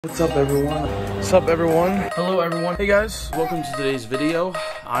What's up everyone? What's up everyone? Hello everyone. Hey guys, welcome to today's video.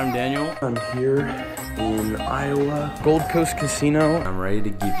 I'm Daniel. I'm here in Iowa, Gold Coast Casino. I'm ready to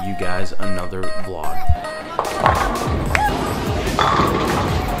give you guys another vlog.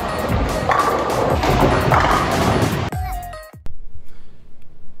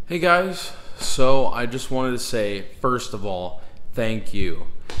 Hey guys, so I just wanted to say, first of all, thank you.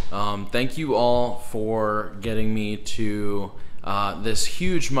 Thank you all for getting me to this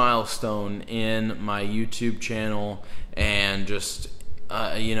huge milestone in my YouTube channel and just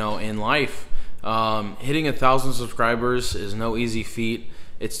in life. Hitting 1,000 subscribers is no easy feat.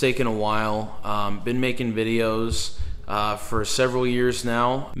 It's taken a while. Been making videos for several years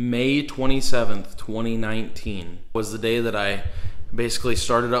now. May 27th, 2019 was the day that I basically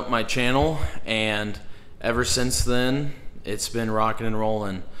started up my channel, and ever since then it's been rocking and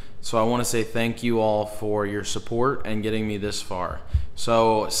rolling. So I want to say thank you all for your support and getting me this far.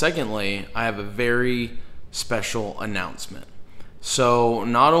 So secondly, I have a very special announcement. So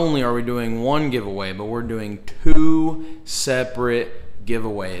not only are we doing one giveaway, but we're doing 2 separate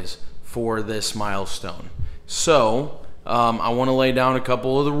giveaways for this milestone. So I want to lay down a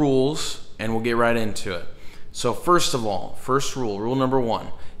couple of the rules and we'll get right into it. So first of all, first rule number 1,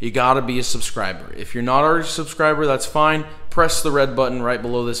 you gotta be a subscriber. If you're not already a subscriber, that's fine. Press the red button right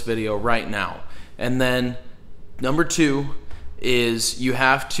below this video right now. And then number 2 is you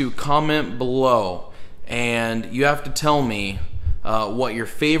have to comment below and you have to tell me what your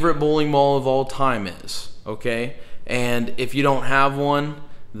favorite bowling ball of all time is, okay? And if you don't have one,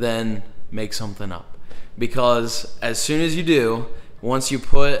 then make something up. Because as soon as you do, once you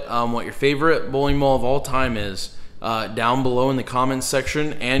put what your favorite bowling ball of all time is down below in the comments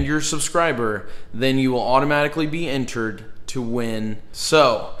section and you're a subscriber, then you will automatically be entered to win.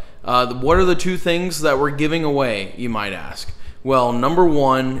 So what are the 2 things that we're giving away, you might ask? Well, number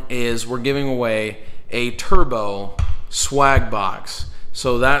 1 is we're giving away a Turbo swag box.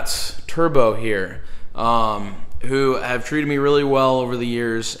 So that's Turbo here, who have treated me really well over the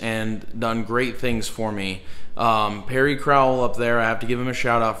years and done great things for me. Perry Crowell up there, I have to give him a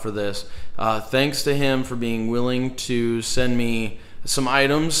shout out for this. Thanks to him for being willing to send me some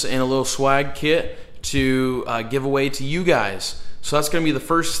items and a little swag kit to give away to you guys. So that's going to be the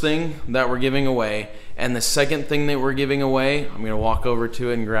first thing that we're giving away. And the second thing that we're giving away, I'm going to walk over to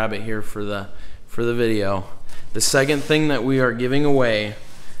it and grab it here for the video. The second thing that we are giving away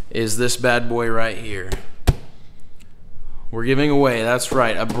is this bad boy right here. We're giving away, that's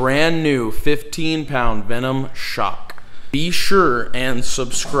right, a brand new 15-pound Venom Shock. Be sure and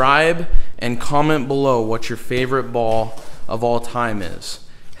subscribe and comment below what your favorite ball of all time is.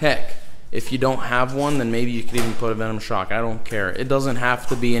 Heck, if you don't have one, then maybe you could even put a Venom Shock. I don't care. It doesn't have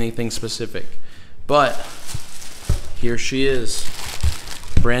to be anything specific. But here she is,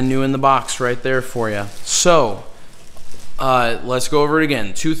 brand new in the box right there for you. So let's go over it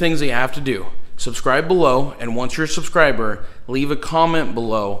again. 2 things that you have to do. Subscribe below, and once you're a subscriber, leave a comment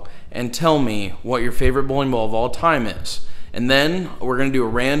below and tell me what your favorite bowling ball of all time is. And then we're going to do a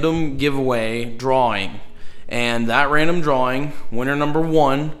random giveaway drawing. And that random drawing, winner number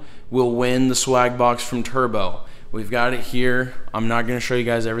 1, will win the swag box from Turbo. We've got it here. I'm not going to show you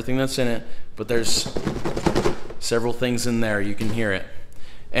guys everything that's in it, but there's several things in there. You can hear it.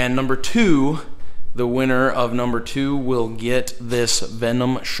 And number 2, the winner of number 2 will get this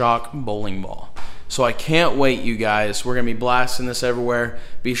Venom Shock bowling ball. So I can't wait, you guys. We're going to be blasting this everywhere.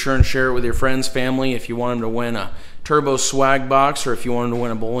 Be sure and share it with your friends, family. If you want them to win a Turbo swag box or if you want them to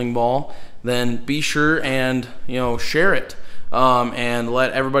win a bowling ball, then be sure and share it and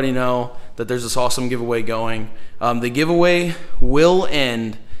let everybody know that there's this awesome giveaway going. The giveaway will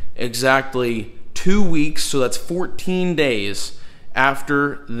end exactly 2 weeks, so that's 14 days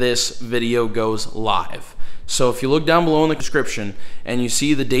after this video goes live. So if you look down below in the description and you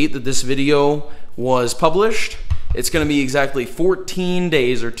see the date that this video was published, it's going to be exactly 14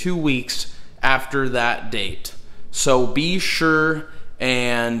 days or 2 weeks after that date. So be sure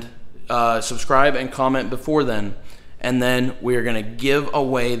and subscribe and comment before then, and then we're going to give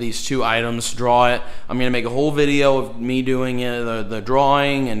away these 2 items. Draw it. I'm going to make a whole video of me doing it, the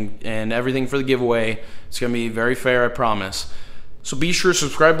drawing and everything for the giveaway. It's going to be very fair, I promise. So be sure to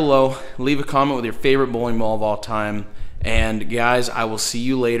subscribe below, leave a comment with your favorite bowling ball of all time, and guys, I will see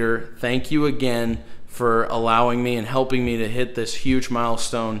you later. Thank you again for allowing me and helping me to hit this huge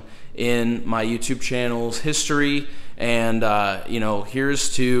milestone in my YouTube channel's history, and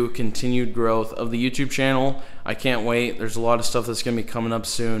here's to continued growth of the YouTube channel. I can't wait. There's a lot of stuff that's going to be coming up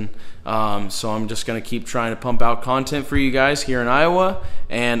soon, so I'm just going to keep trying to pump out content for you guys here in Iowa,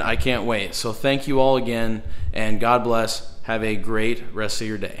 and I can't wait. So thank you all again, and God bless. Have a great rest of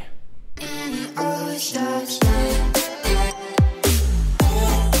your day. And it always starts